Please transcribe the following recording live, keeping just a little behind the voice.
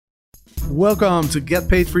Welcome to Get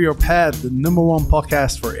Paid for Your Pet, the #1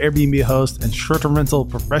 podcast for Airbnb hosts and short-term rental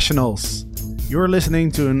professionals. You're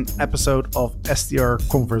listening to an episode of STR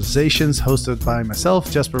Conversations hosted by myself,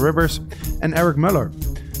 Jasper Rivers, and Eric Muller.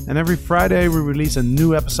 And every Friday we release a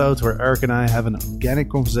new episode where Eric and I have an organic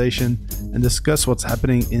conversation and discuss what's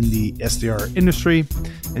happening in the STR industry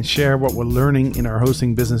and share what we're learning in our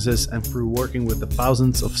hosting businesses and through working with the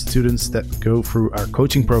thousands of students that go through our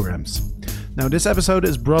coaching programs. Now, this episode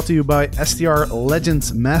is brought to you by STR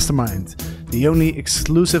Legends Mastermind, the only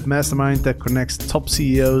exclusive mastermind that connects top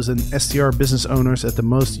CEOs and STR business owners at the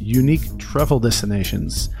most unique travel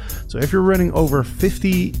destinations. So if you're running over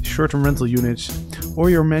 50 short-term rental units, or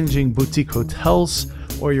you're managing boutique hotels,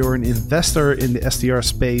 or you're an investor in the STR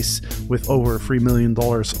space with over $3 million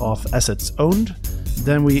of assets owned,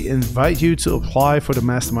 then we invite you to apply for the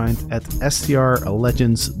mastermind at strlegends.com.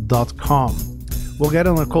 We'll get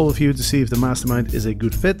on a call with you to see if the mastermind is a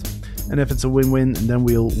good fit. And if it's a win-win, then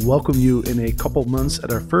we'll welcome you in a couple months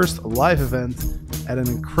at our first live event at an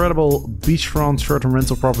incredible beachfront short-term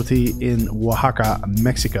rental property in Oaxaca,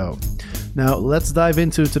 Mexico. Now, let's dive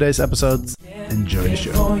into today's episode. Enjoy the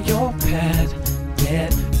show. For your pet.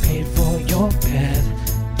 Get paid for your pet.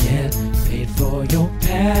 Get paid for your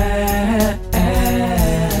pet.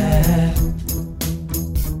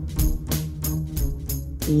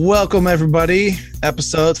 Welcome, everybody.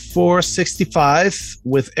 Episode 465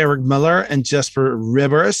 with Eric Muller and Jasper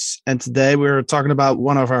Rivers. And today we're talking about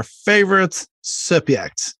one of our favorite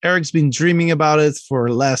subjects. Eric's been dreaming about it for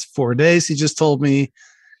the last 4 days. He just told me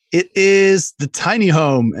it is the tiny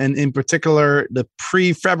home, and in particular, the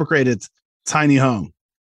prefabricated tiny home.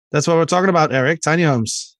 That's what we're talking about, Eric. Tiny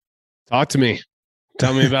homes. Talk to me.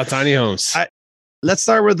 Tell me about tiny homes. Let's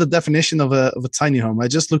start with the definition of a tiny home. I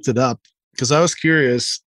just looked it up because I was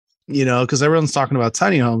curious, because everyone's talking about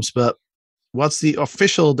tiny homes, but what's the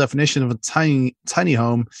official definition of a tiny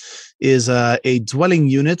home is a dwelling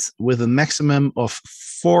unit with a maximum of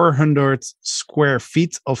 400 square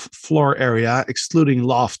feet of floor area, excluding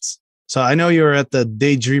lofts. So I know you're at the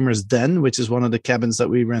Daydreamer's Den, which is one of the cabins that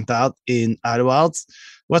we rent out in Idlewild.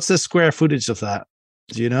 What's the square footage of that?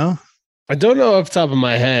 Do you know? I don't know off the top of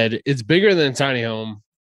my head. It's bigger than a tiny home.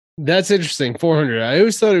 That's interesting. 400. I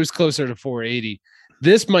always thought it was closer to 480.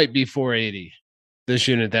 This might be 480, this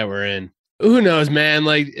unit that we're in. Who knows, man?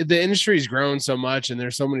 Like, the industry's grown so much and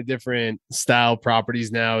there's so many different style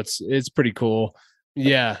properties now. It's pretty cool.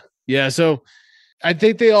 Yeah. So I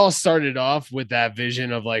think they all started off with that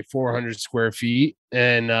vision of like 400 square feet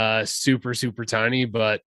and super, super tiny.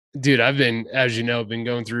 But dude, I've been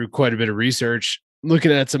going through quite a bit of research,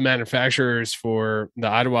 looking at some manufacturers for the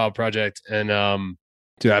Idlewild project. And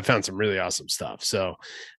dude, I found some really awesome stuff. So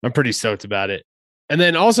I'm pretty stoked about it. And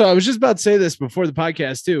then also, I was just about to say this before the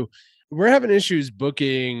podcast too. We're having issues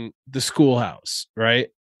booking the schoolhouse, right?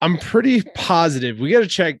 I'm pretty positive. We got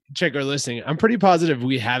to check our listing. I'm pretty positive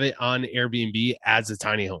we have it on Airbnb as a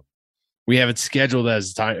tiny home. We have it scheduled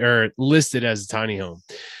as listed as a tiny home.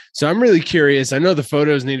 So I'm really curious. I know the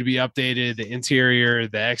photos need to be updated, the interior,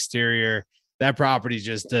 the exterior. That property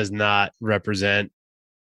just does not represent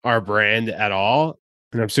our brand at all.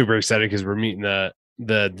 And I'm super excited because we're meeting the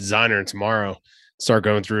designer tomorrow, start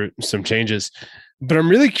going through some changes. But I'm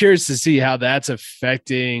really curious to see how that's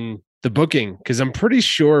affecting the booking, because I'm pretty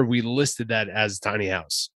sure we listed that as a tiny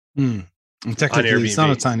house. Technically, it's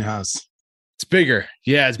not a tiny house. It's bigger.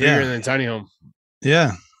 Yeah, it's bigger than a tiny home.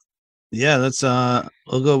 Yeah. Let's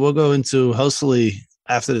we'll go into Hostly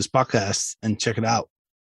after this podcast and check it out.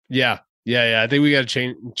 Yeah. I think we got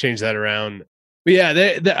to change that around. But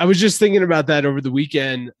yeah, I was just thinking about that over the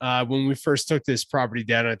weekend when we first took this property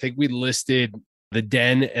down. I think we listed the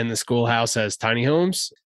den and the schoolhouse as tiny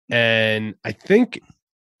homes. And I think,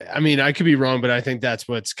 I could be wrong, but I think that's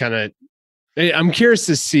what's kind of, I'm curious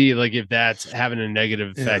to see like if that's having a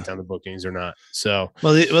negative effect on the bookings or not. So,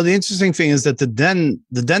 well, the interesting thing is that the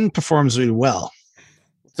den performs really well.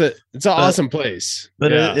 It's an awesome place,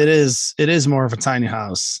 but it is more of a tiny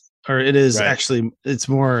house. Or it is actually, it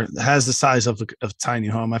has the size of a tiny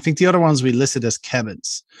home. I think the other ones we listed as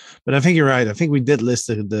cabins, but I think you're right. I think we did list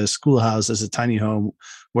the schoolhouse as a tiny home,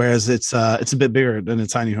 whereas it's a bit bigger than a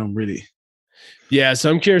tiny home, really. Yeah,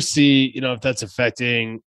 so I'm curious to see, if that's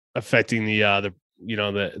affecting the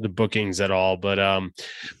bookings at all. But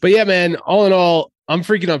yeah, man. All in all, I'm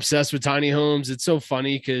freaking obsessed with tiny homes. It's so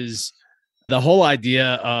funny because the whole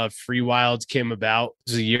idea of Free Wilds came about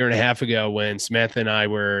a year and a half ago when Samantha and I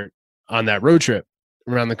were on that road trip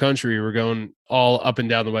around the country. We're going all up and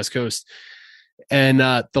down the West Coast. And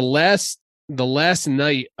the last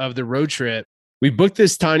night of the road trip, we booked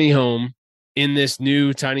this tiny home in this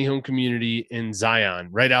new tiny home community in Zion,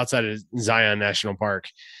 right outside of Zion National Park.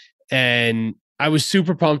 And I was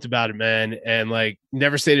super pumped about it, man. And like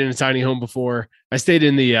never stayed in a tiny home before. I stayed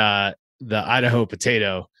in the Idaho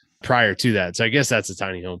Potato prior to that. So I guess that's a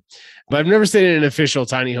tiny home. But I've never stayed in an official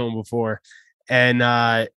tiny home before. And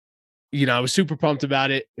I was super pumped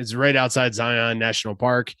about it. It's right outside Zion National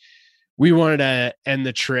Park. We wanted to end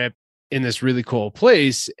the trip in this really cool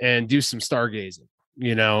place and do some stargazing,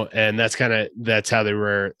 and that's how they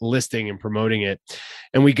were listing and promoting it.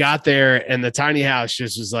 And we got there and the tiny house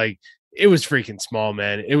just was like, it was freaking small,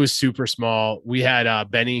 man. It was super small. We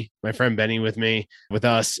had Benny, my friend Benny with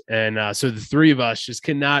us. And so the three of us just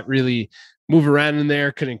could not really move around in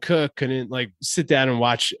there, couldn't cook, couldn't like sit down and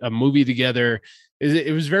watch a movie together.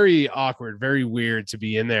 It was very awkward, very weird to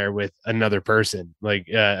be in there with another person, like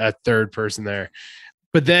a third person there.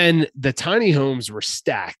 But then the tiny homes were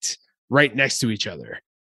stacked right next to each other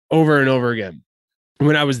over and over again.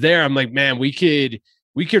 When I was there, I'm like, man, we could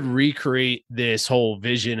recreate this whole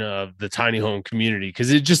vision of the tiny home community,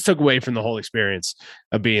 because it just took away from the whole experience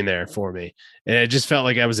of being there for me. And it just felt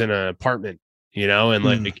like I was in an apartment, and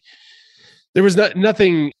like there was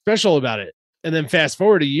nothing special about it. And then fast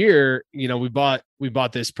forward a year, we bought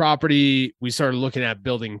this property. We started looking at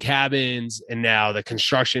building cabins, and now the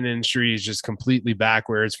construction industry is just completely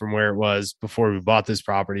backwards from where it was before we bought this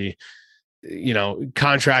property.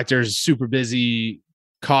 Contractors super busy,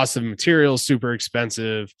 cost of materials super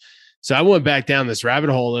expensive. So I went back down this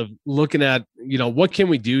rabbit hole of looking at, what can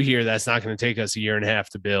we do here that's not going to take us a year and a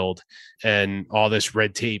half to build and all this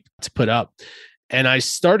red tape to put up. And I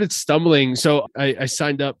started stumbling. So I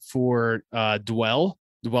signed up for dwell.com.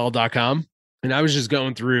 And I was just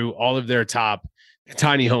going through all of their top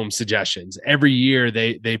tiny home suggestions. Every year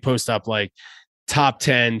they post up like top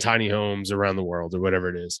 10 tiny homes around the world or whatever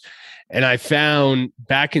it is. And I found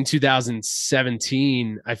back in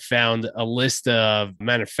 2017, I found a list of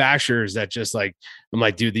manufacturers that just like, I'm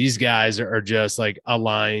like, dude, these guys are just like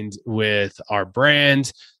aligned with our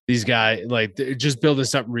brand. These guys, like, they're just building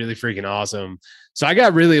something really freaking awesome. So I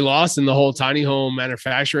got really lost in the whole tiny home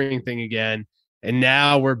manufacturing thing again. And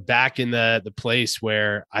now we're back in the place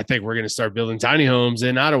where I think we're going to start building tiny homes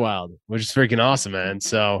in Idlewild, which is freaking awesome, man.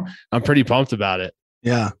 So I'm pretty pumped about it.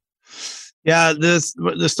 Yeah. Yeah.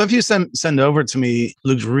 The stuff you send over to me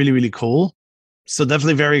looks really, really cool. So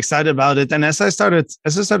definitely very excited about it. And as I started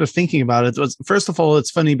thinking about it, first of all, it's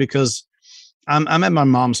funny because I'm at my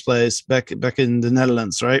mom's place back in the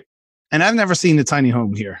Netherlands, right? And I've never seen a tiny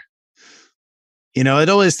home here. It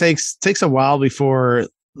always takes a while before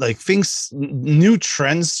like new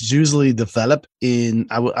trends usually develop in,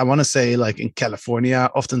 I want to say like in California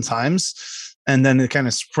oftentimes, and then it kind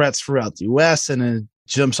of spreads throughout the US and it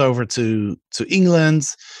jumps over to England,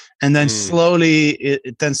 and then slowly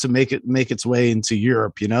it tends to make its way into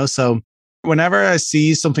Europe, So whenever I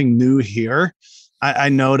see something new here, I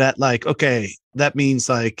know that like, okay, that means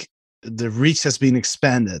like the reach has been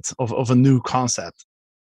expanded of a new concept.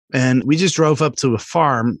 And we just drove up to a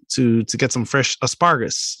farm to get some fresh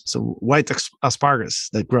asparagus, so white asparagus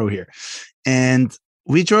that grow here. And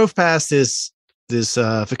we drove past this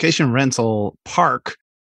vacation rental park,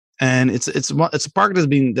 and it's a park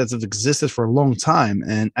that's existed for a long time.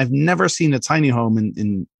 And I've never seen a tiny home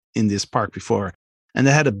in this park before. And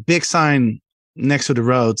they had a big sign next to the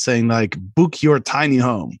road saying like, book your tiny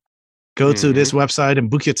home. Go to this website and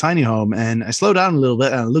book your tiny home. And I slowed down a little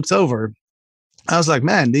bit and I looked over. I was like,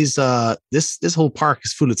 man, this whole park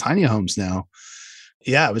is full of tiny homes now.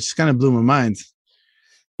 Yeah, which just kind of blew my mind.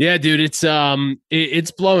 Yeah, dude,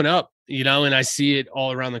 it's blowing up, and I see it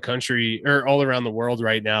all around the country or all around the world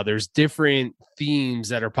right now. There's different themes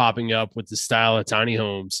that are popping up with the style of tiny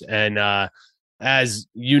homes. And as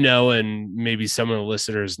you know, and maybe some of the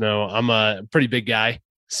listeners know, I'm a pretty big guy.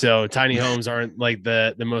 So tiny homes aren't like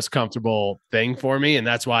the most comfortable thing for me. And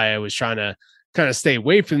that's why I was trying to kind of stay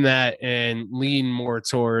away from that and lean more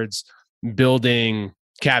towards building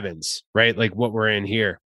cabins, right? Like what we're in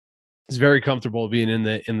here. It's very comfortable being in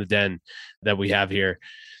the den that we have here.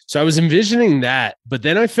 So I was envisioning that, but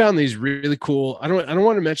then I found these really cool. I don't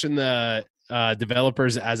want to mention the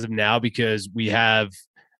developers as of now, because we have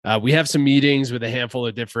some meetings with a handful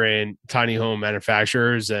of different tiny home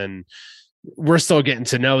manufacturers, and we're still getting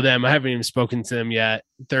to know them. I haven't even spoken to them yet.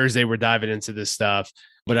 Thursday, we're diving into this stuff.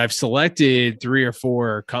 But I've selected 3 or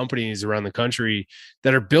 4 companies around the country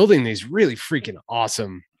that are building these really freaking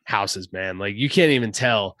awesome houses, man. Like you can't even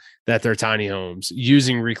tell that they're tiny homes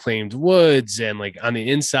using reclaimed woods, and like on the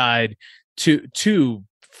inside, two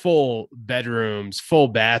full bedrooms, full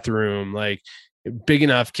bathroom, like big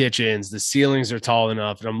enough kitchens. The ceilings are tall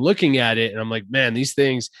enough. And I'm looking at it and I'm like, man, these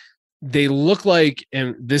things, they look like,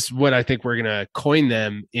 and this is what I think we're going to coin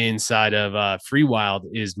them inside of Free Wild,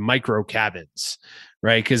 is micro cabins,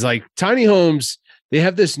 right? Because like tiny homes, they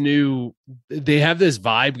have this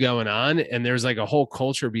vibe going on, and there's like a whole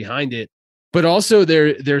culture behind it. But also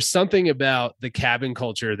there's something about the cabin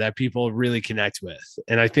culture that people really connect with.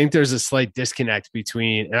 And I think there's a slight disconnect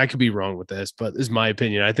between, and I could be wrong with this, but this is my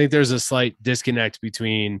opinion. I think there's a slight disconnect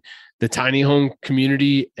between the tiny home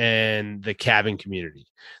community and the cabin community.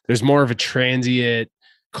 There's more of a transient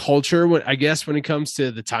culture, when it comes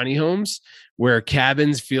to the tiny homes, where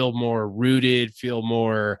cabins feel more rooted, feel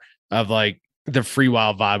more of like the Free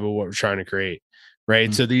Wild vibe of what we're trying to create. Right.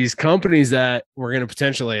 Mm-hmm. So these companies that we're going to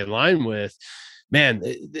potentially align with, man,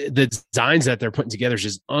 the designs that they're putting together is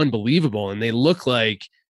just unbelievable. And they look like,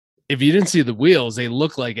 if you didn't see the wheels, they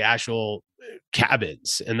look like actual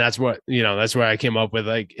cabins. And that's what, that's where I came up with,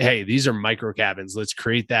 like, hey, these are micro cabins. Let's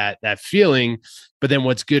create that feeling. But then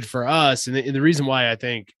what's good for us, and the reason why I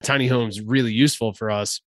think tiny homes really useful for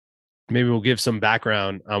us, maybe we'll give some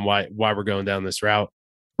background on why we're going down this route.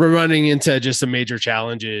 We're running into just some major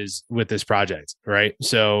challenges with this project, right?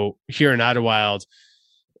 So here in Idlewild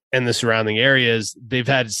and the surrounding areas, they've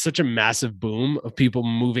had such a massive boom of people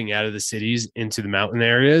moving out of the cities into the mountain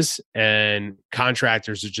areas, and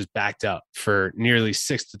contractors are just backed up for nearly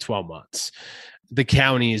 6 to 12 months. The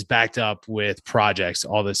county is backed up with projects,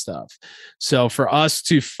 all this stuff. So for us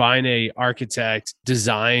to find a architect,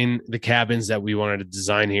 design the cabins that we wanted to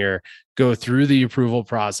design here, go through the approval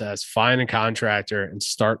process, find a contractor, and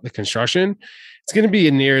start the construction, it's going to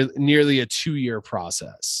be nearly a 2-year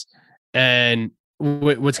process. And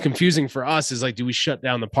what's confusing for us is, like, do we shut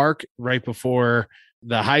down the park right before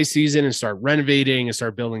the high season and start renovating and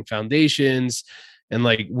start building foundations? And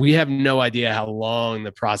like, we have no idea how long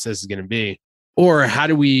the process is going to be. Or how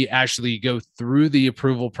do we actually go through the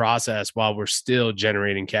approval process while we're still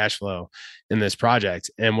generating cash flow in this project?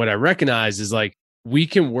 And what I recognize is, like, we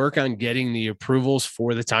can work on getting the approvals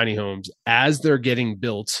for the tiny homes as they're getting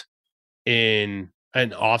built in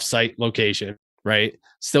an offsite location, right?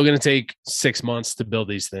 Still going to take 6 months to build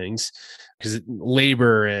these things because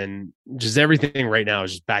labor and just everything right now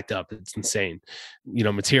is just backed up. It's insane,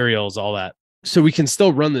 materials, all that. So we can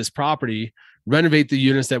still run this property, renovate the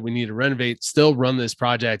units that we need to renovate, still run this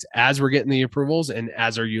project as we're getting the approvals and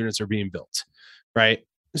as our units are being built, right?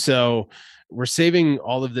 So we're saving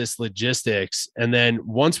all of this logistics. And then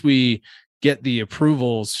once we get the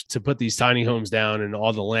approvals to put these tiny homes down and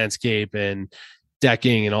all the landscape and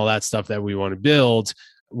decking and all that stuff that we want to build,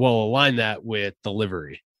 we'll align that with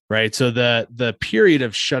delivery, right? So the period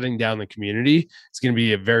of shutting down the community is going to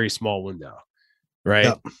be a very small window, right?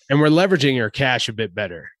 Yep. And we're leveraging our cash a bit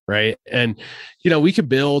better, right? And, we could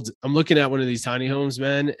build, I'm looking at one of these tiny homes,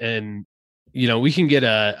 man, and, we can get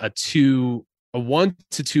a 1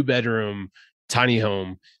 to 2 bedroom tiny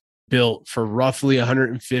home built for roughly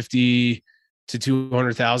 150 to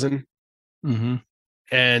 200,000. Mm-hmm.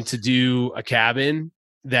 And to do a cabin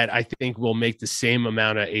that I think will make the same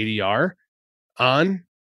amount of ADR on,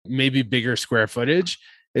 maybe bigger square footage,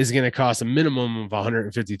 is going to cost a minimum of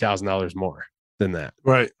 $150,000 more than that.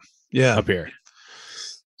 Right. Yeah. Up here.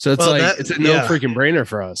 So it's it's a freaking brainer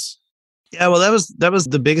for us. Yeah. Well, that was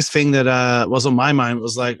the biggest thing that was on my mind,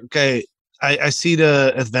 was like, okay, I see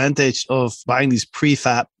the advantage of buying these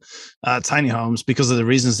prefab tiny homes because of the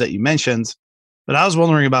reasons that you mentioned. But I was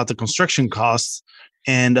wondering about the construction costs.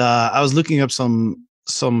 And I was looking up some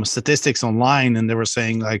statistics online, and they were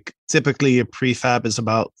saying, like, typically a prefab is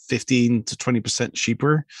about 15 to 20%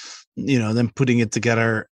 cheaper, than putting it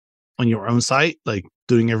together on your own site, like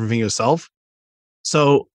doing everything yourself.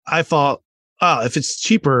 So I thought, if it's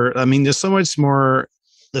cheaper, I mean, there's so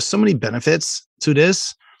many benefits to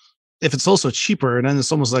this. If it's also cheaper, then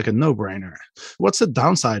it's almost like a no-brainer. What's the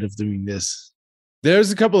downside of doing this?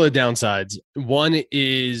 There's a couple of downsides. One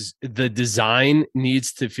is the design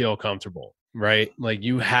needs to feel comfortable, right? Like,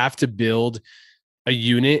 you have to build a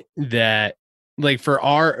unit that, like, for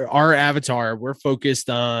our avatar, we're focused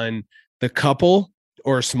on the couple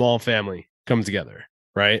or a small family come together,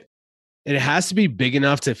 right? And it has to be big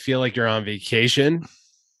enough to feel like you're on vacation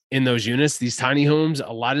in those units. These tiny homes,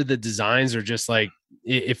 a lot of the designs are just like,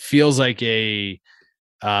 it feels like a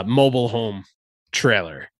mobile home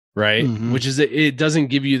trailer, right? Mm-hmm. Which is, it doesn't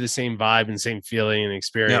give you the same vibe and same feeling and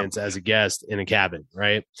experience as a guest in a cabin,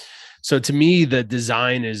 right? So to me, the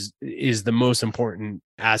design is the most important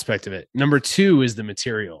aspect of it. Number 2 is the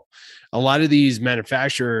material. A lot of these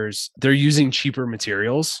manufacturers, they're using cheaper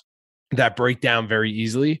materials that break down very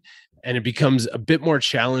easily. And it becomes a bit more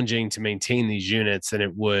challenging to maintain these units than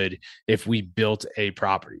it would if we built a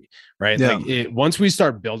property, right? Yeah. Like once we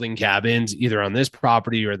start building cabins, either on this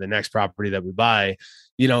property or the next property that we buy,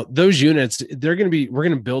 those units, we're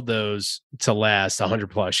going to build those to last 100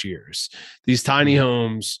 plus years. These tiny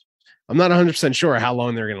homes, I'm not 100% sure how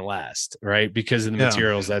long they're going to last, right? Because of the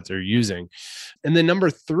materials that they're using. And then number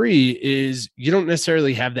 3 is you don't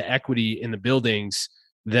necessarily have the equity in the buildings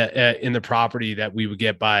that in the property that we would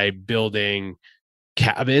get by building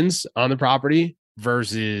cabins on the property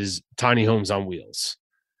versus tiny homes on wheels.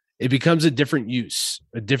 It becomes a different use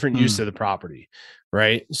of the property,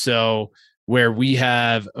 right? So where we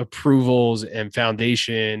have approvals and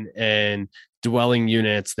foundation and dwelling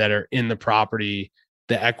units that are in the property,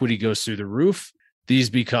 the equity goes through the roof.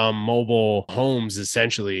 These become mobile homes,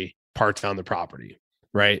 essentially parked on the property,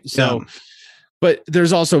 right? So, but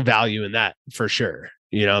there's also value in that for sure.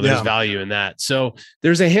 There's value in that. So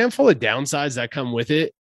there's a handful of downsides that come with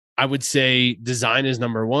it. I would say design is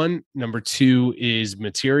number 1. Number 2 is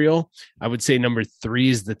material. I would say number 3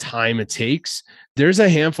 is the time it takes. There's a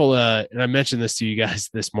handful of, and I mentioned this to you guys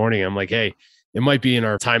this morning. I'm like, hey, it might be in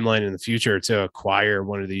our timeline in the future to acquire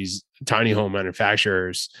one of these tiny home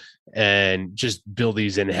manufacturers and just build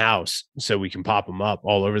these in-house so we can pop them up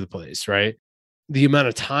all over the place, right? The amount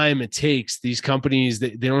of time it takes, these companies, they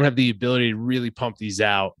don't have the ability to really pump these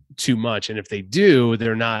out too much. And if they do,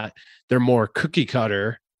 they're more cookie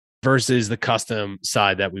cutter versus the custom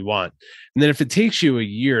side that we want. And then if it takes you a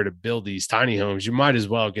year to build these tiny homes, you might as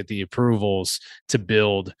well get the approvals to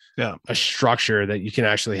build a structure that you can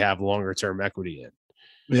actually have longer term equity in.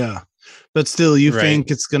 Yeah. But still, you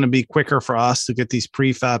think it's going to be quicker for us to get these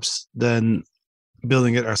prefabs than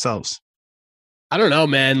building it ourselves? I don't know,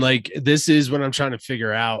 man. Like, this is what I'm trying to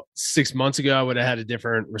figure out. 6 months ago, I would have had a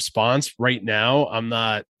different response. Right now, I'm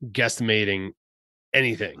not guesstimating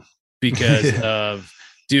anything because of,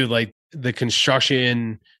 dude, like the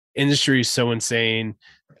construction industry is so insane.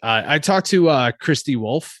 I talked to Christy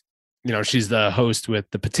Wolf. She's the host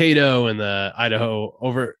with The Potato and the Idaho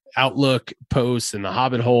Over Outlook posts and the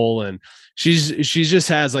Hobbit Hole. And she just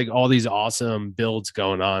has like all these awesome builds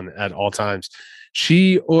going on at all times.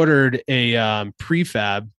 She ordered a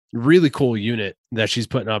prefab, really cool unit that she's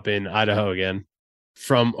putting up in Idaho again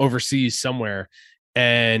from overseas somewhere.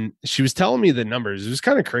 And she was telling me the numbers. It was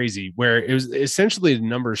kind of crazy where it was essentially the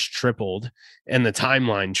numbers tripled and the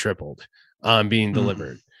timeline tripled on being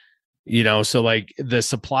delivered. So like the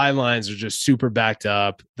supply lines are just super backed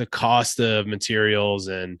up. The cost of materials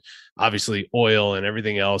and obviously oil and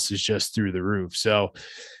everything else is just through the roof. So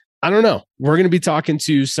I don't know. We're going to be talking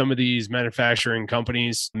to some of these manufacturing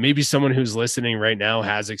companies. Maybe someone who's listening right now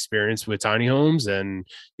has experience with tiny homes and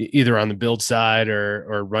either on the build side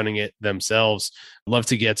or running it themselves. I'd love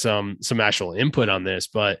to get some actual input on this.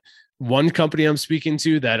 But one company I'm speaking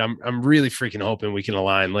to that I'm really freaking hoping we can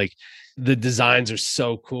align. Like, the designs are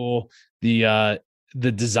so cool. The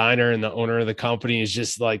designer and the owner of the company is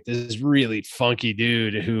just like this really funky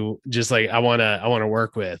dude who just like I want to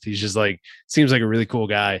work with. He's just like, seems like a really cool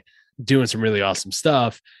guy doing some really awesome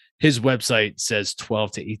stuff. His website says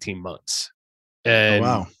 12 to 18 months. And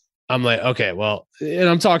wow. I'm like, okay, well, and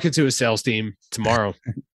I'm talking to a sales team tomorrow.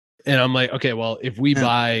 And I'm like, okay, well, if we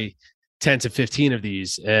buy 10 to 15 of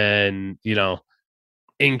these and,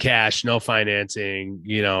 in cash, no financing,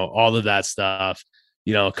 all of that stuff,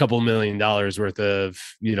 a couple $1 million worth of,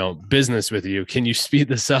 business with you. Can you speed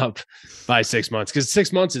this up by 6 months? Because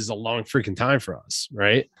 6 months is a long freaking time for us.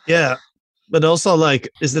 Right. Yeah. But also, like,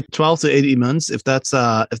 is it 12 to 18 months? If that's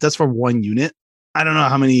for one unit, I don't know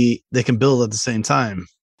how many they can build at the same time.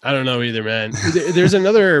 I don't know either, man. There's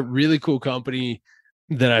another really cool company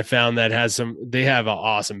that I found that they have an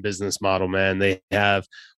awesome business model, man. They have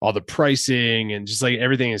all the pricing and just like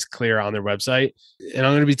everything is clear on their website. And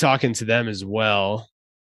I'm going to be talking to them as well.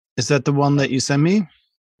 Is that the one that you sent me?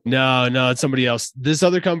 No, it's somebody else. This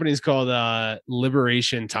other company is called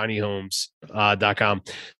liberationtinyhomes.com.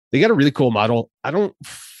 They got a really cool model. I don't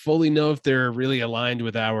fully know if they're really aligned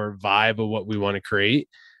with our vibe of what we want to create,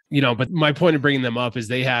 but my point of bringing them up is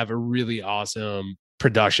they have a really awesome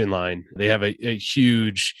production line. They have a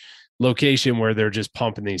huge location where they're just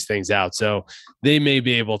pumping these things out. So they may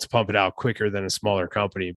be able to pump it out quicker than a smaller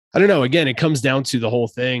company. I don't know. Again, it comes down to the whole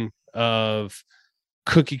thing of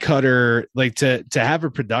cookie cutter, like to have a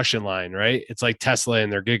production line, right? It's like Tesla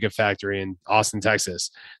and their Gigafactory in Austin, Texas.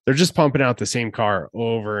 They're just pumping out the same car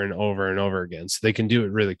over and over and over again. So they can do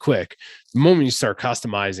it really quick. The moment you start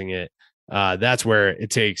customizing it, that's where it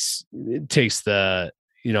takes the,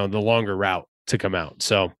 the longer route to come out.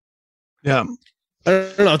 So yeah. I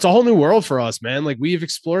don't know. It's a whole new world for us, man. Like we've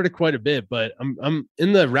explored it quite a bit, but I'm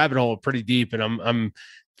in the rabbit hole pretty deep, and I'm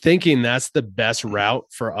thinking that's the best route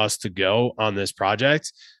for us to go on this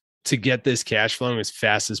project to get this cash flowing as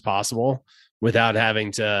fast as possible without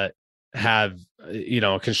having to have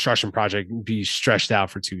a construction project be stretched out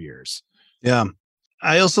for 2 years. Yeah.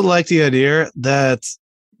 I also like the idea that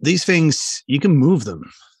these things, you can move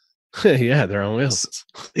them. Yeah, they're on wheels.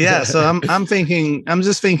 Yeah. So I'm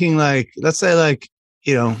just thinking like, let's say like,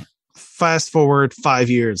 fast forward 5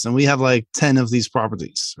 years and we have like 10 of these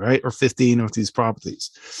properties, right? Or 15 of these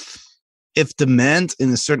properties. If demand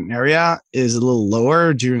in a certain area is a little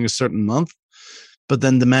lower during a certain month, but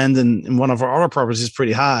then demand in one of our other properties is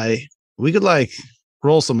pretty high, we could like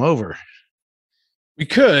roll some over. We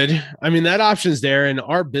could. I mean, that option's there. And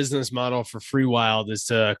our business model for Free Wild is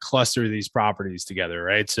to cluster these properties together,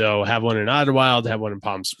 right? So have one in Idlewild, have one in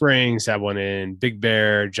Palm Springs, have one in Big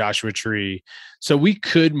Bear, Joshua Tree. So we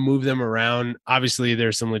could move them around. Obviously,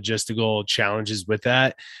 there's some logistical challenges with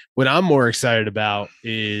that. What I'm more excited about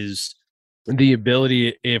is the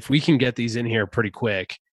ability, if we can get these in here pretty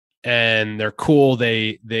quick and they're cool,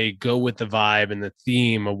 they go with the vibe and the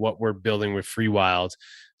theme of what we're building with Free Wild.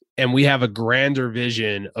 And we have a grander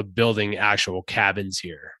vision of building actual cabins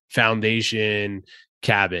here, foundation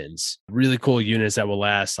cabins, really cool units that will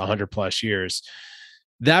last 100 plus years.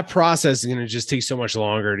 That process is going to just take so much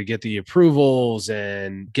longer to get the approvals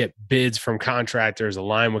and get bids from contractors,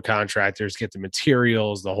 align with contractors, get the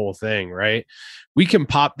materials, the whole thing, right? We can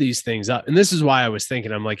pop these things up. And this is why I was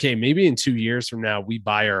thinking, I'm like, hey, maybe in 2 years from now, we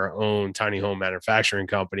buy our own tiny home manufacturing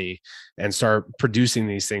company and start producing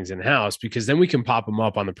these things in-house, because then we can pop them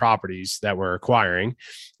up on the properties that we're acquiring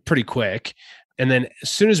pretty quick. And then as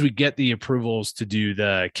soon as we get the approvals to do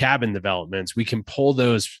the cabin developments, we can pull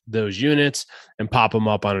those units and pop them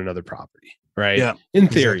up on another property, right? Yeah, in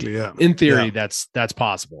theory, exactly, yeah. In theory, that's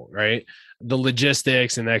possible, right? The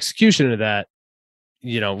logistics and the execution of that,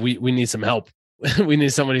 we need some help. We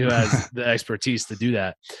need somebody who has the expertise to do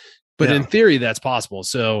that. But in theory, that's possible.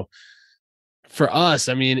 So for us,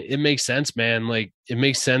 I mean, it makes sense, man. Like it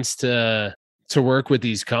makes sense to work with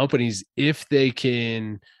these companies if they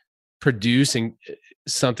can producing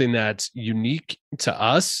something that's unique to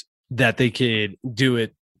us, that they could do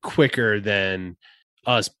it quicker than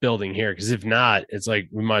us building here. Because if not, it's like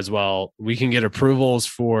we can get approvals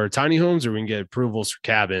for tiny homes or we can get approvals for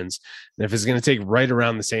cabins. And if it's going to take right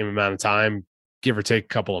around the same amount of time, give or take a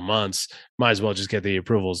couple of months, might as well just get the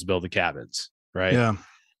approvals to build the cabins, right? Yeah.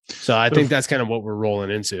 So I think that's kind of what we're rolling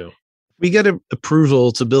into. We get an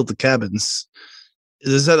approval to build the cabins.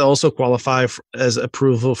 Does that also qualify as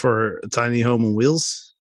approval for a tiny home on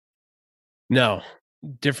wheels? No,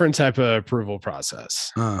 different type of approval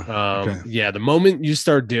process. Okay. Yeah, the moment you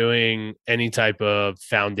start doing any type of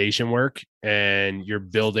foundation work and you're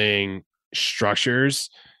building structures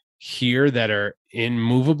here that are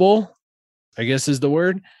immovable, I guess is the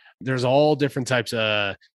word, there's all different types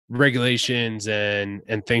of regulations and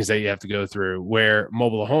things that you have to go through, where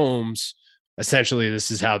mobile homes, essentially,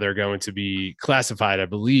 this is how they're going to be classified, I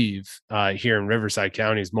believe, here in Riverside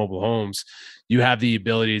County as mobile homes. You have the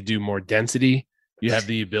ability to do more density. You have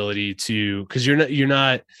the ability to, because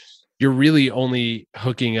you're really only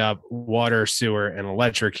hooking up water, sewer, and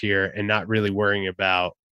electric here and not really worrying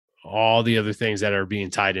about all the other things that are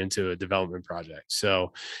being tied into a development project.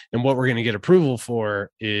 So, and what we're going to get approval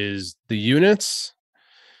for is the units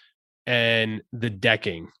and the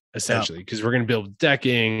decking, essentially, because we're going to build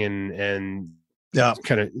decking and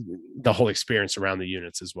kind of the whole experience around the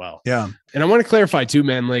units as well. Yeah. And I want to clarify too,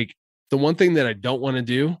 man, like the one thing that I don't want to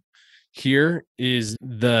do here is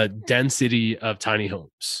the density of tiny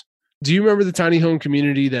homes. Do you remember the tiny home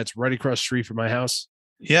community that's right across the street from my house?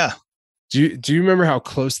 Yeah. Do you remember how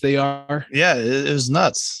close they are? Yeah, it was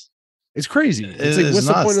nuts. It's crazy. It's like, what's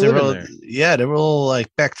the point of living there? Yeah, they were all like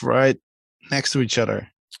packed right next to each other.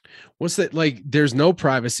 What's that? Like, there's no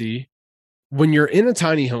privacy. When you're in a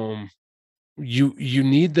tiny home, you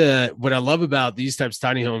need what I love about these types of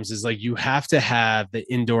tiny homes is like, you have to have the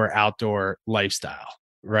indoor outdoor lifestyle,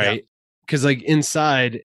 right? Because like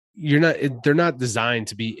inside, they're not designed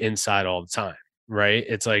to be inside all the time, right?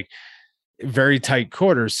 It's like very tight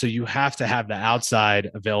quarters. So you have to have the outside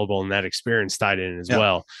available and that experience tied in as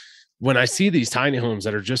well. When I see these tiny homes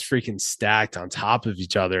that are just freaking stacked on top of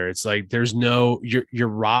each other, it's like you're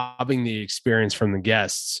robbing the experience from the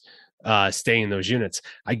guests staying in those units.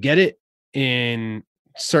 I get it in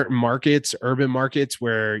certain markets, urban markets,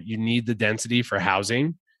 where you need the density for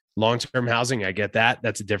housing, long-term housing. I get that.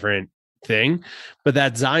 That's a different thing. But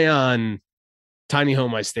that Zion tiny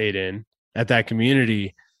home I stayed in at that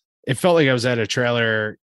community, it felt like I was at a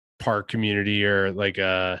trailer park community or like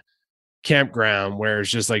a campground where it's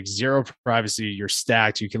just like zero privacy. You're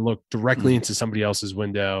stacked. You can look directly into somebody else's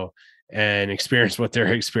window and experience what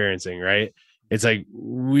they're experiencing. Right. It's like,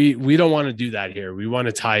 we don't want to do that here. We want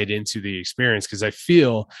to tie it into the experience. Cause I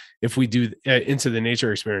feel if we do into the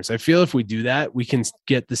nature experience, I feel if we do that, we can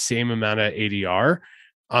get the same amount of ADR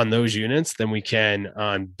on those units than we can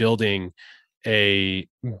on building a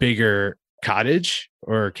bigger cottage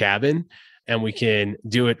or cabin. And we can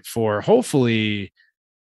do it for hopefully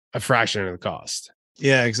a fraction of the cost.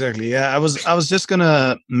 Yeah, exactly. Yeah, I was just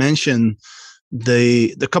gonna mention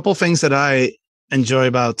the couple things that I enjoy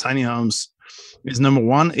about tiny homes is number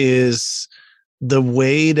one is the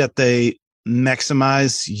way that they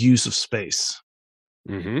maximize use of space.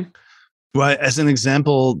 Mm-hmm. Right. As an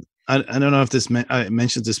example, I don't know if I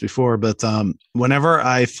mentioned this before, but whenever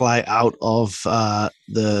I fly out of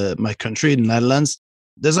my country, the Netherlands,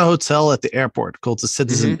 there's a hotel at the airport called the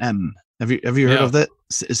Citizen M. Have you heard of that?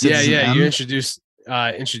 Citizen yeah. M? You introduced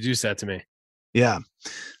that to me. Yeah.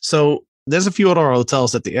 So there's a few other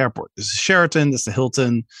hotels at the airport. There's a Sheraton, there's the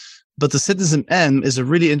Hilton, but the Citizen M is a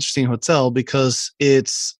really interesting hotel because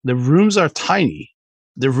the rooms are tiny.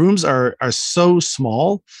 The rooms are so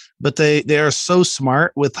small, but they are so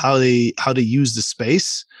smart with how they use the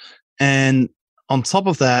space. And on top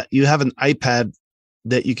of that, you have an iPad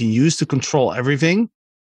that you can use to control everything.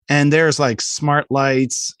 And there's like smart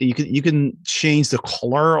lights. You can change the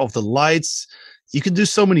color of the lights. You can do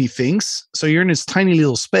so many things. So you're in this tiny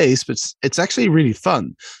little space, but it's actually really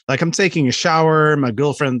fun. Like I'm taking a shower, my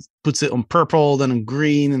girlfriend puts it on purple, then on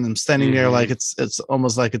green, and I'm standing there like it's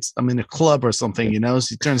almost like I'm in a club or something, you know.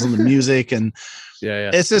 She turns on the music, and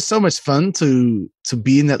it's just so much fun to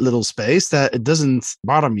be in that little space that it doesn't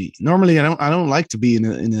bother me. Normally, I don't like to be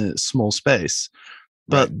in a small space,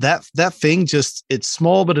 but that thing it's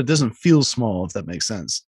small, but it doesn't feel small. If that makes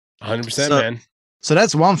sense. 100%, man. So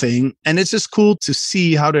that's one thing, and it's just cool to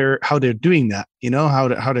see how they're doing that. You know, how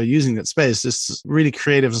they're using that space. Just really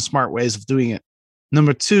creative and smart ways of doing it.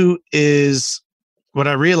 Number two is what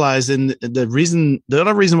I realized, and the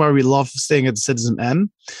other reason why we love staying at the Citizen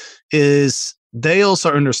M is they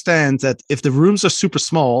also understand that if the rooms are super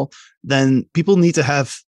small, then people need to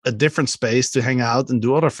have a different space to hang out and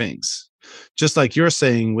do other things. Just like you're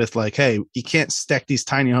saying with like, hey, you can't stack these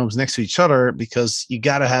tiny homes next to each other because you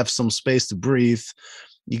got to have some space to breathe.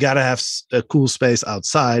 You got to have a cool space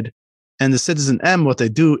outside. And the Citizen M, what they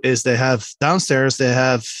do is they have downstairs, they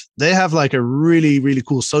have like a really, really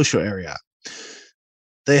cool social area.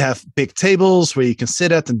 They have big tables where you can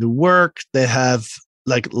sit at and do work. They have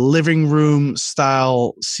like living room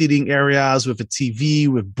style seating areas with a TV,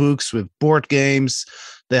 with books, with board games.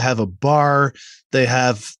 They have a bar. They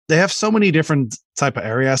have so many different type of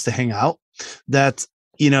areas to hang out that,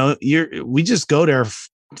 you know, we just go there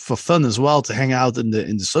for fun as well, to hang out in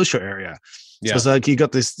the social area. Yeah. So it's like you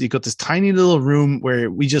got this tiny little room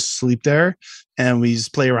where we just sleep there and we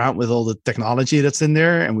just play around with all the technology that's in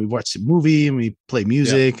there, and we watch a movie and we play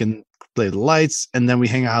music and play the lights, and then we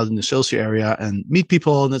hang out in the social area and meet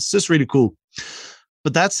people, and it's just really cool.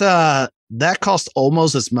 But that costs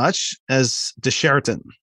almost as much as the Sheraton,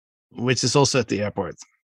 which is also at the airport.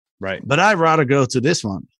 Right. But I'd rather go to this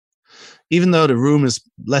one, even though the room is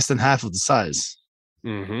less than half of the size.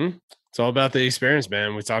 Mm-hmm. It's all about the experience,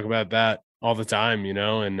 man. We talk about that all the time, you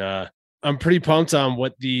know, and I'm pretty pumped on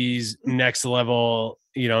what these next level,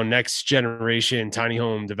 you know, next generation tiny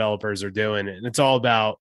home developers are doing. And it's all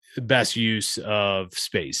about the best use of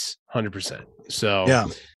space, 100%. So yeah.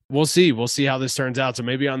 We'll see how this turns out. So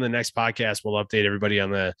maybe on the next podcast, we'll update everybody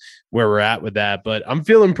on where we're at with that. But I'm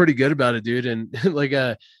feeling pretty good about it, dude. And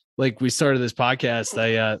like we started this podcast,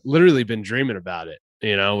 I literally been dreaming about it,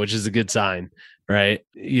 you know, which is a good sign, right?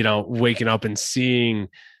 You know, waking up and seeing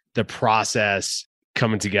the process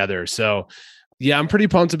coming together. So yeah, I'm pretty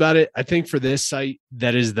pumped about it. I think for this site,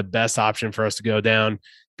 that is the best option for us to go down,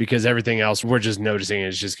 because everything else we're just noticing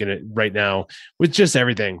is just going to right now with just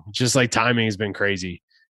everything, just like timing has been crazy.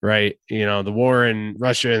 Right. You know, the war in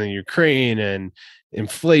Russia and the Ukraine and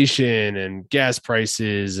inflation and gas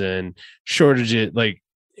prices and shortages, like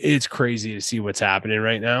it's crazy to see what's happening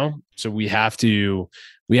right now. So we have to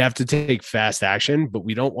take fast action, but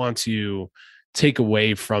we don't want to take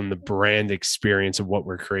away from the brand experience of what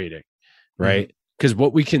we're creating. Right. Because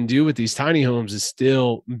what we can do with these tiny homes is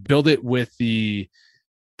still build it with the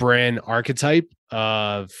brand archetype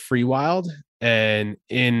of Free Wild And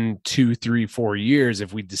in 2, 3, 4 years,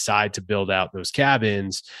 if we decide to build out those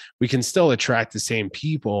cabins, we can still attract the same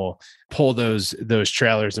people, pull those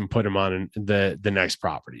trailers and put them on the next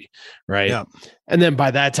property. Right. Yeah. And then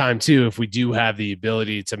by that time too, if we do have the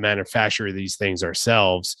ability to manufacture these things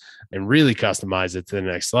ourselves and really customize it to the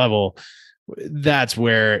next level, that's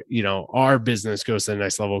where, our business goes to the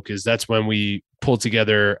next level, because that's when we pull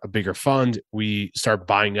together a bigger fund. We start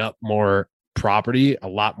buying up more property, a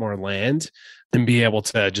lot more land, and be able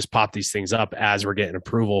to just pop these things up as we're getting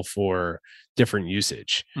approval for different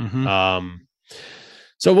usage.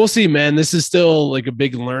 So we'll see, man. This is still like a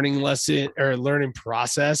big learning lesson or learning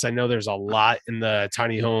process. I know there's a lot in the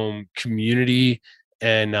tiny home community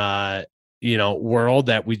and world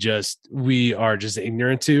that we are just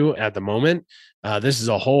ignorant to at the moment. This is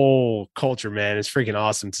a whole culture, man. It's freaking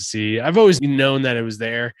awesome to see. I've always known that it was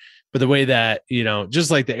there, but the way that,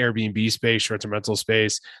 just like the Airbnb space, short-term rental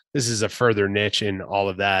space, this is a further niche in all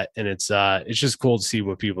of that. And it's just cool to see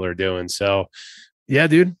what people are doing. So yeah,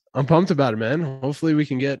 dude, I'm pumped about it, man. Hopefully we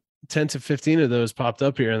can get 10 to 15 of those popped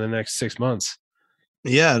up here in the next 6 months.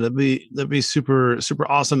 Yeah, that'd be super, super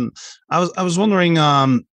awesome. I was wondering,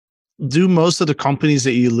 do most of the companies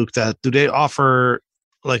that you looked at, do they offer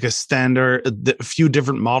like a few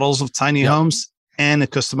different models of tiny homes and a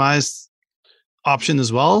customized option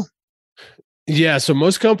as well? Yeah. So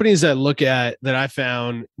most companies that I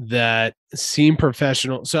found that seem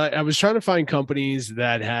professional. So I was trying to find companies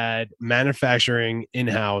that had manufacturing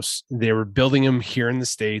in-house. They were building them here in the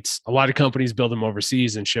States. A lot of companies build them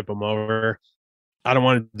overseas and ship them over. I don't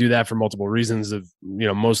want to do that for multiple reasons of,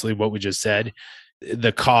 mostly what we just said,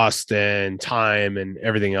 the cost and time and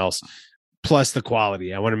everything else, plus the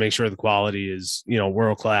quality. I want to make sure the quality is,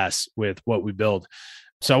 world-class with what we build.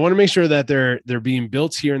 So I want to make sure that they're being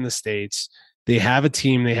built here in the States. They have a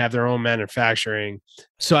team, they have their own manufacturing.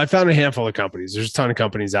 So I found a handful of companies. There's a ton of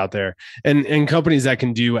companies out there and companies that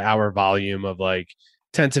can do our volume of like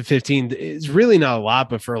 10 to 15. It's really not a lot,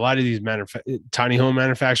 but for a lot of these tiny home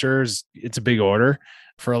manufacturers, it's a big order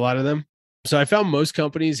for a lot of them. So I found most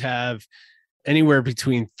companies have anywhere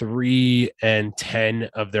between 3 and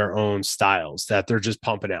 10 of their own styles that they're just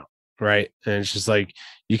pumping out. Right. And it's just like,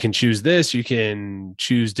 you can choose this, you can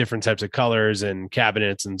choose different types of colors and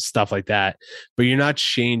cabinets and stuff like that, but you're not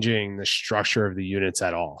changing the structure of the units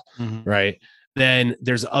at all. Mm-hmm. Right. Then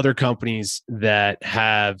there's other companies that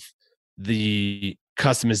have the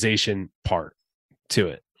customization part to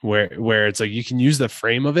it where it's like, you can use the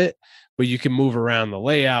frame of it, but you can move around the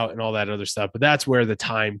layout and all that other stuff. But that's where the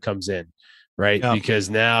time comes in. Right. Yeah. Because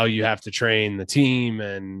now you have to train the team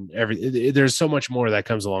and there's so much more that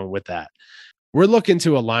comes along with that. We're looking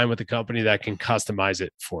to align with a company that can customize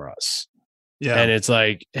it for us. Yeah. And it's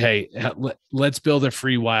like, hey, let's build a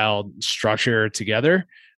free wild structure together.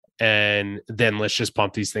 And then let's just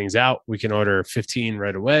pump these things out. We can order 15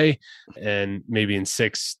 right away. And maybe in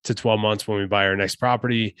 6 to 12 months, when we buy our next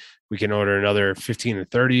property, we can order another 15 to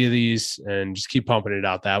 30 of these and just keep pumping it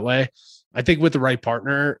out that way. I think with the right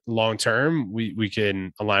partner, long term, we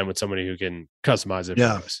can align with somebody who can customize it for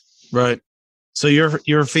us. Right. So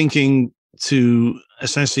you're thinking to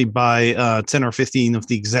essentially buy 10 or 15 of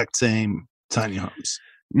the exact same tiny homes?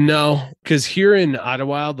 No, because here in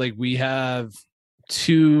Ottawa, like we have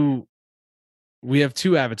two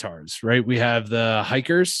avatars, right? We have the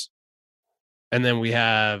hikers, and then we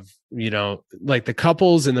have like the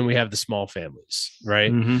couples, and then we have the small families,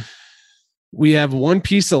 right? Mm-hmm. We have one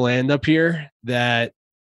piece of land up here that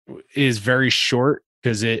is very short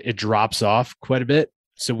because it drops off quite a bit.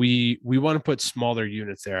 So we want to put smaller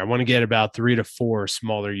units there. I want to get about 3 to 4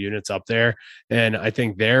 smaller units up there. And I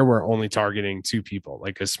think there we're only targeting 2 people,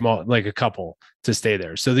 like a couple to stay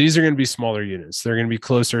there. So these are going to be smaller units. They're going to be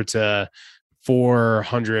closer to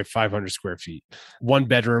 400, 500 square feet, 1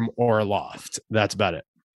 bedroom or a loft. That's about it.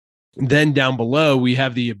 Then down below, we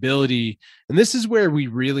have the ability, and this is where we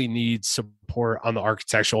really need support on the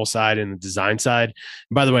architectural side and the design side.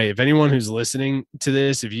 And by the way, if anyone who's listening to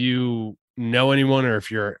this, if you know anyone or if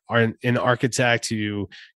you're an architect who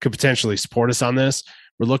could potentially support us on this,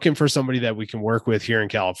 we're looking for somebody that we can work with here in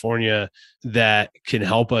California that can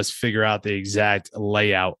help us figure out the exact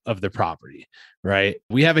layout of the property. Right.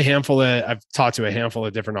 We have I've talked to a handful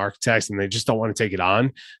of different architects, and they just don't want to take it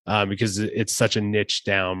on because it's such a niche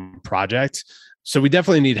down project. So we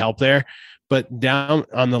definitely need help there. But down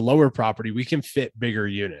on the lower property, we can fit bigger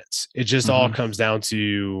units. It just all comes down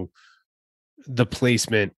to the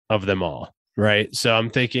placement of them all. Right. So I'm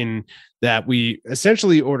thinking that we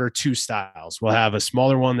essentially order 2 styles. We'll have a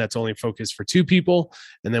smaller one that's only focused for 2 people.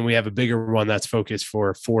 And then we have a bigger one that's focused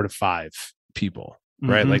for 4 to 5 people.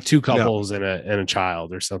 Right. Like 2 couples and a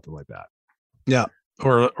child or something like that. Yeah.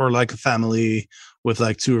 Or like a family with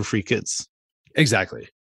like 2 or 3 kids. Exactly.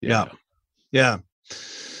 Yeah.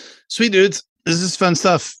 Sweet, dude. This is fun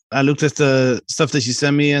stuff. I looked at the stuff that you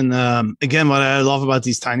sent me, and again, what I love about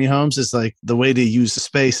these tiny homes is like the way they use the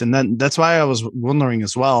space, and that's why I was wondering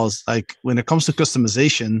as well. Is like when it comes to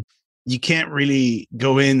customization, you can't really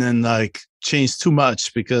go in and like change too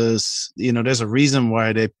much because there's a reason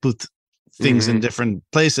why they put things in different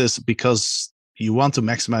places because you want to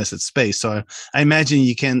maximize its space. So I imagine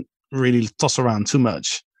you can't really toss around too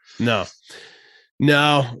much. No,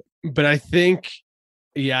 but I think.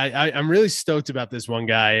 Yeah, I'm really stoked about this one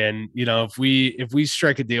guy. And, if we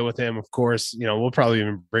strike a deal with him, of course, we'll probably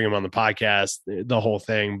even bring him on the podcast, the whole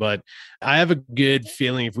thing. But I have a good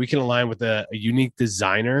feeling if we can align with a unique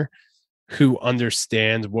designer who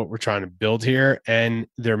understands what we're trying to build here and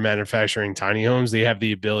they're manufacturing tiny homes, they have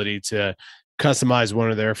the ability to customize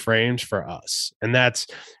one of their frames for us. And that's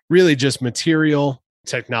really just material,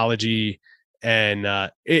 technology, and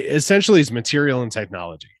it essentially is material and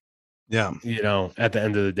technology. Yeah. At the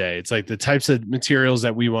end of the day, it's like the types of materials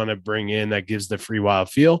that we want to bring in that gives the free wild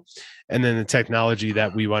feel. And then the technology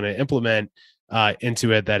that we want to implement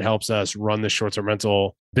into it that helps us run the short-term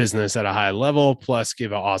rental business at a high level, plus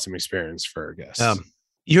give an awesome experience for our guests.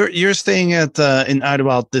 You're staying at in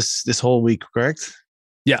Idlewild this whole week, correct?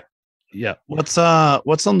 Yeah. What's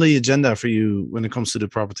on the agenda for you when it comes to the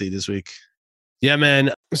property this week? Yeah,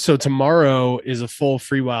 man. So tomorrow is a full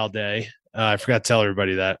free wild day. I forgot to tell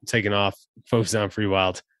everybody that I'm taking off, focusing on free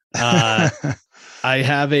wild. I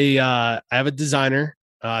have a designer,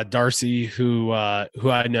 Darcy, who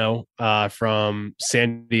I know from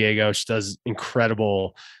San Diego. She does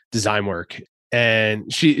incredible design work,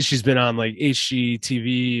 and she's been on like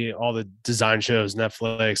HGTV, all the design shows,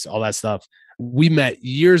 Netflix, all that stuff. We met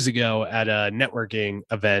years ago at a networking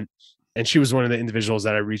event, and she was one of the individuals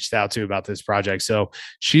that I reached out to about this project. So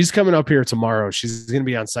she's coming up here tomorrow. She's going to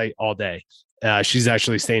be on site all day. She's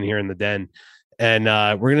actually staying here in the den. And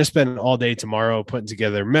we're going to spend all day tomorrow putting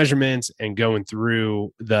together measurements and going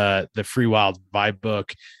through the Free Wild vibe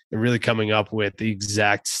book and really coming up with the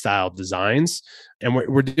exact style designs. And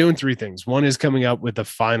we're doing 3 things. One is coming up with the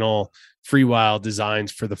final Free Wild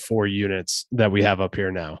designs for the 4 units that we have up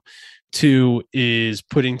here now. 2 is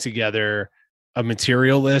putting together a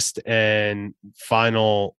material list and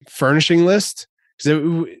final furnishing list.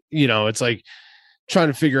 Because, it's like trying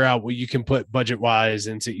to figure out what you can put budget wise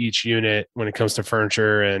into each unit when it comes to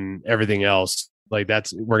furniture and everything else. Like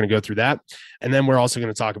we're going to go through that. And then we're also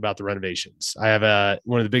going to talk about the renovations. I have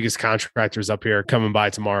one of the biggest contractors up here coming by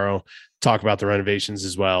tomorrow, talk about the renovations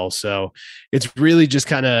as well. So it's really just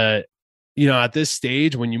kind of, at this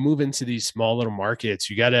stage, when you move into these small little markets,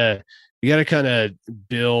 you gotta kind of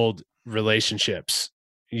build relationships.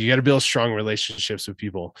 You got to build strong relationships with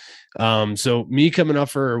people. So me coming up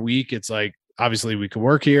for a week, it's like, obviously we could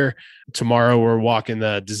work here. Tomorrow we're walking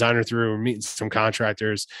the designer through, we're meeting some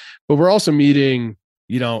contractors, but we're also meeting,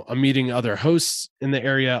 I'm meeting other hosts in the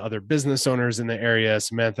area, other business owners in the area.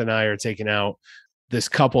 Samantha and I are taking out this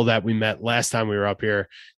couple that we met last time we were up here.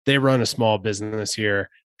 They run a small business here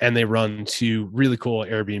and they run 2 really cool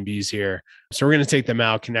Airbnbs here. So we're going to take them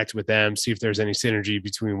out, connect with them, see if there's any synergy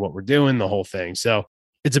between what we're doing, the whole thing. So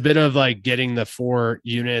it's a bit of like getting the 4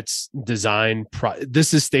 units design.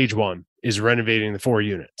 This is stage 1, is renovating the 4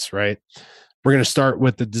 units, right? We're going to start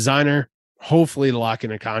with the designer, hopefully lock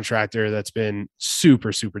in a contractor. That's been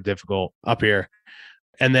super, super difficult up here.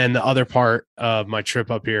 And then the other part of my trip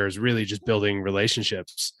up here is really just building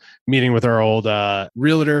relationships, meeting with our old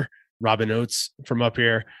realtor, Robin Oates from up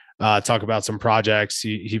here, talk about some projects.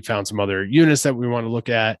 He found some other units that we want to look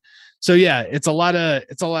at. So yeah, it's a lot of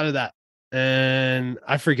that. And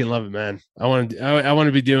I freaking love it, man. I want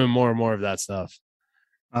to be doing more and more of that stuff.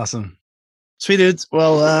 Awesome. Sweet, dude.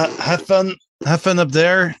 Well, have fun up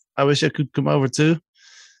there. I wish I could come over too.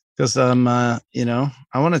 Because I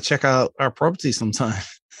want to check out our property sometime.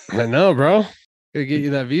 I know, bro. Gotta get you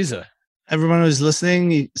that visa. Everyone who's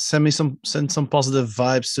listening, send some positive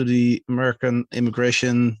vibes to the American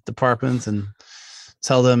Immigration Department and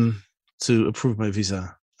tell them to approve my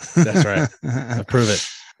visa. That's right. Approve it.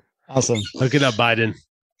 Awesome. Look it up, Biden.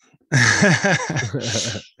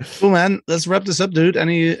 Cool, man. Let's wrap this up, dude.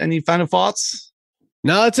 Any final thoughts?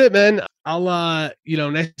 No, that's it, man. I'll,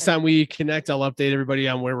 next time we connect, I'll update everybody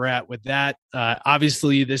on where we're at with that.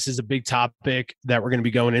 Obviously, this is a big topic that we're going to be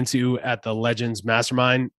going into at the Legends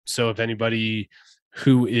Mastermind. So if anybody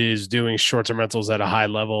who is doing short-term rentals at a high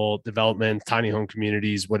level, development, tiny home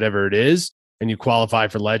communities, whatever it is, and you qualify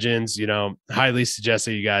for Legends, highly suggest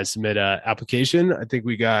that you guys submit an application. I think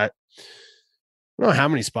we got I don't know how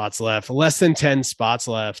many spots left, less than 10 spots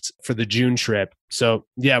left for the June trip. So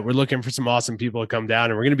yeah, we're looking for some awesome people to come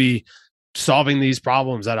down, and we're going to be solving these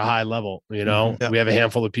problems at a high level. You know, we have a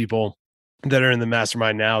handful of people that are in the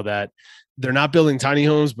mastermind now that they're not building tiny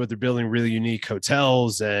homes, but they're building really unique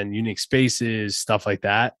hotels and unique spaces, stuff like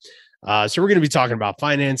that. So we're going to be talking about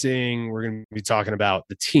financing. We're going to be talking about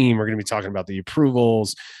the team. We're going to be talking about the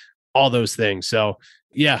approvals, all those things. So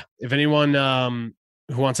yeah, if anyone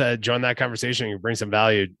who wants to join that conversation and bring some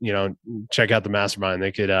value, you know, check out the mastermind.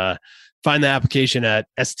 They could find the application at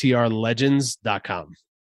strlegends.com.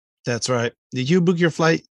 That's right. Did you book your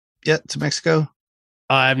flight yet to Mexico?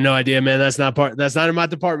 I have no idea, man. That's not in my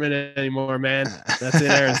department anymore, man. That's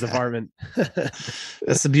in Aaron's department.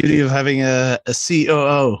 That's the beauty of having a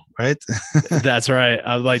COO, right? That's right.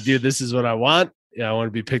 I'm like, dude, this is what I want. Yeah, I want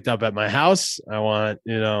to be picked up at my house. I want,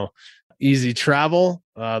 you know, easy travel,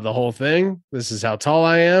 the whole thing. This is how tall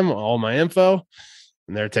I am, all my info,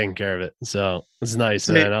 and they're taking care of it. So it's nice,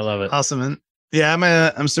 man. I love it. Awesome, man.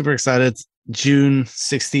 Yeah, I'm super excited. June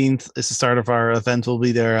 16th is the start of our event. We'll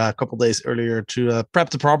be there a couple days earlier to prep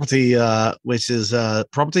the property, which is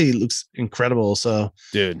property looks incredible. So,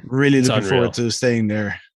 dude, really looking forward to staying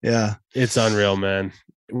there. Yeah, it's unreal, man.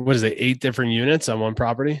 What is it? 8 different units on one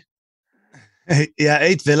property? Yeah,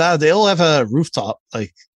 8 villa. They all have a rooftop,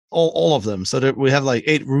 like all of them. So that we have like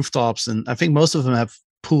 8 rooftops, and I think most of them have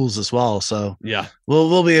pools as well. So yeah,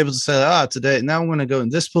 we'll be able to say, today now I'm going to go in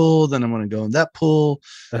this pool, then I'm going to go in that pool.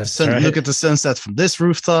 Look at the sunset from this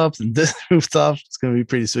rooftop and this rooftop. It's going to be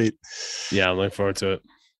pretty sweet. Yeah, I'm looking forward to it.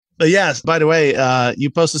 But yes, by the way,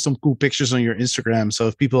 you posted some cool pictures on your Instagram. So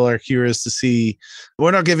if people are curious to see,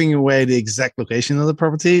 we're not giving away the exact location of the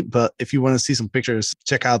property, but if you want to see some pictures,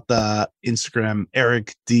 check out the Instagram,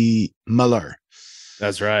 Eric D. Muller.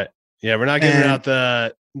 That's right. Yeah, we're not giving out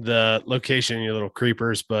the location, you little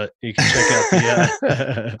creepers, but you can check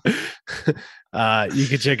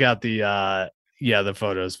out the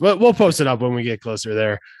photos. But we'll post it up when we get closer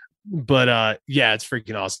there. But yeah, it's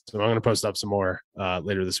freaking awesome. I'm going to post up some more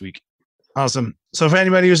later this week. Awesome. So for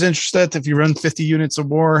anybody who's interested, if you run 50 units or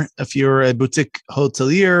more, if you're a boutique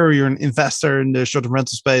hotelier or you're an investor in the short-term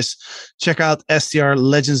rental space, check out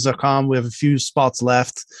strlegends.com. We have a few spots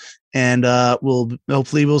left, and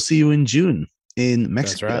we'll see you in June in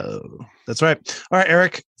Mexico. That's right. All right,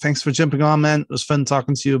 Eric, thanks for jumping on, man. It was fun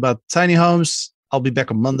talking to you about tiny homes. I'll be back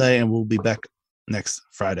on Monday, and we'll be back next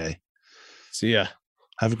Friday. See ya.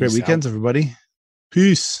 Have a great weekend, everybody.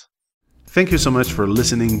 Peace. Thank you so much for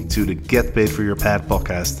listening to the Get Paid for Your Pad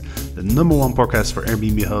podcast, the #1 podcast for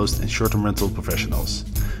Airbnb hosts and short-term rental professionals.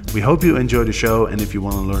 We hope you enjoy the show, and if you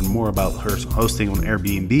want to learn more about hosting on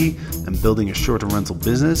Airbnb and building a short-term rental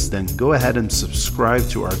business, then go ahead and subscribe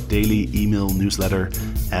to our daily email newsletter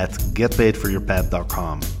at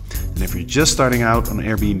getpaidforyourpad.com. And if you're just starting out on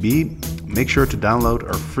Airbnb, make sure to download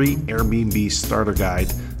our free Airbnb starter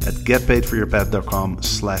guide at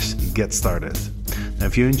getpaidforyourpad.com/getstarted. Now,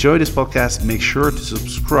 if you enjoy this podcast, make sure to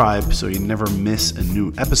subscribe so you never miss a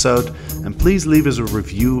new episode. And please leave us a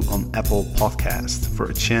review on Apple Podcast for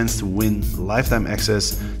a chance to win lifetime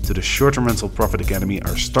access to the Short-Term Rental Profit Academy,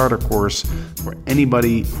 our starter course for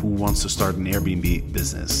anybody who wants to start an Airbnb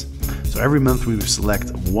business. So every month we will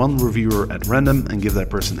select one reviewer at random and give that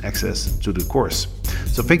person access to the course.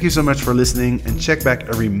 So thank you so much for listening, and check back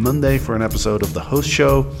every Monday for an episode of The Host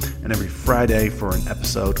Show and every Friday for an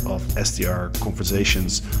episode of STR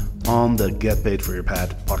Conversations on the Get Paid for Your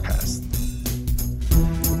Pad podcast.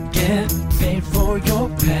 Get paid for your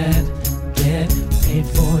pad. Get paid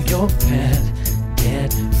for your pad.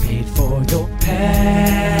 Get paid for your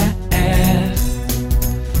pad.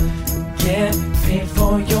 Get paid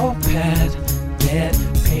for your pad. Get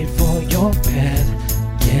paid for your pad.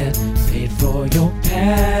 Get paid for your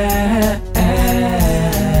pad.